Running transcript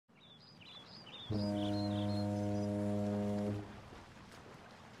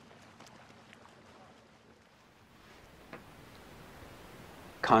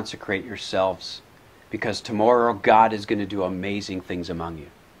Consecrate yourselves, because tomorrow God is going to do amazing things among you.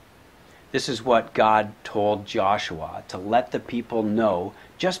 This is what God told Joshua to let the people know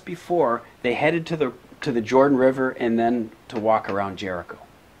just before they headed to the Jordan River and then to walk around Jericho.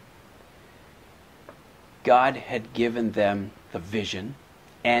 God had given them the vision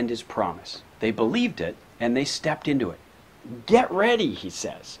and his promise. They believed it and they stepped into it. Get ready, he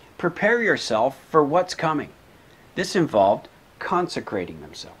says. Prepare yourself for what's coming. This involved consecrating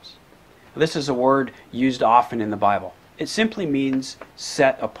themselves. This is a word used often in the Bible. It simply means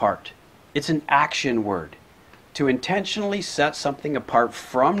set apart. It's an action word. To intentionally set something apart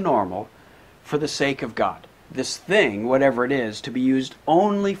from normal for the sake of God. This thing, whatever it is, to be used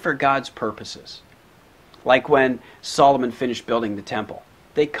only for God's purposes. Like when Solomon finished building the temple.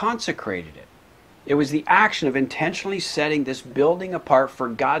 They consecrated it. It was the action of intentionally setting this building apart for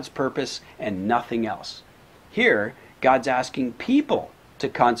God's purpose and nothing else. Here, God's asking people to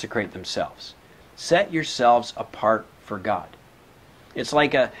consecrate themselves. Set yourselves apart for God. It's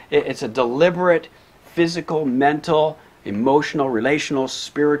a deliberate, physical, mental, emotional, relational,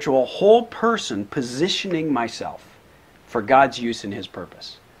 spiritual, whole person positioning myself for God's use in his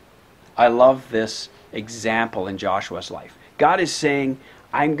purpose. I love this example in Joshua's life. God is saying,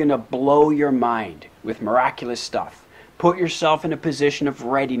 I'm going to blow your mind with miraculous stuff. Put yourself in a position of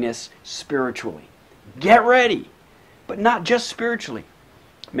readiness spiritually. Get ready, but not just spiritually.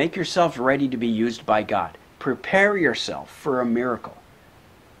 Make yourself ready to be used by God. Prepare yourself for a miracle.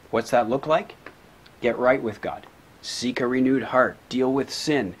 What's that look like? Get right with God. Seek a renewed heart. Deal with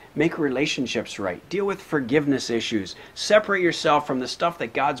sin. Make relationships right. Deal with forgiveness issues. Separate yourself from the stuff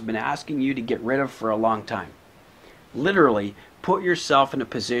that God's been asking you to get rid of for a long time. Literally, put yourself in a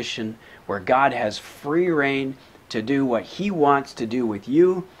position where God has free reign to do what he wants to do with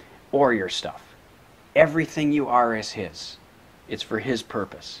you or your stuff. Everything you are is his. It's for his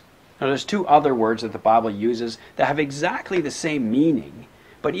purpose. Now there's two other words that the Bible uses that have exactly the same meaning,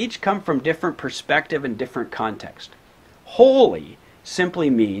 but each come from different perspective and different context. Holy simply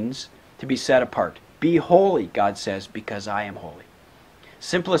means to be set apart. Be holy, God says, because I am holy.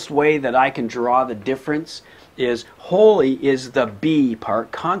 Simplest way that I can draw the difference is holy is the be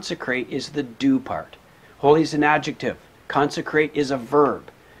part, consecrate is the do part. Holy is an adjective, consecrate is a verb.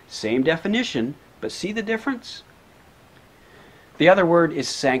 Same definition, but see the difference? The other word is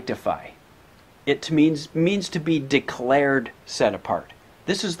sanctify. It means to be declared set apart.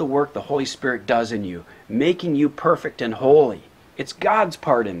 This is the work the Holy Spirit does in you, making you perfect and holy. It's God's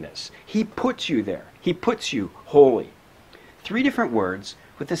part in this. He puts you there. He puts you holy. Three different words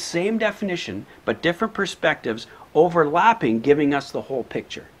with the same definition, but different perspectives overlapping, giving us the whole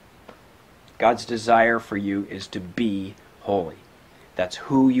picture. God's desire for you is to be holy. That's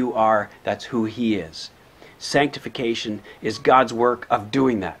who you are. That's who he is. Sanctification is God's work of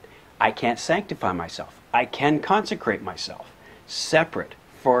doing that. I can't sanctify myself. I can consecrate myself. Separate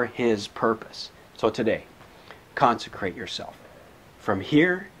for his purpose. So today, consecrate yourself. From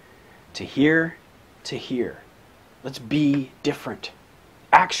here to here to here. Let's be different.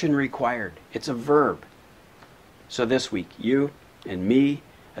 Action required. It's a verb. So this week, you and me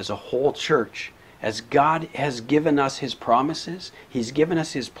as a whole church, as God has given us his promises, he's given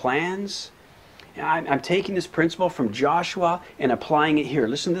us his plans. I'm taking this principle from Joshua and applying it here.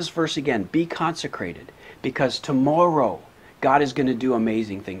 Listen to this verse again. Be consecrated, because tomorrow God is going to do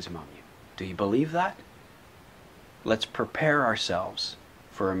amazing things among you. Do you believe that? Let's prepare ourselves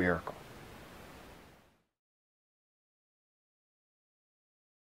for a miracle.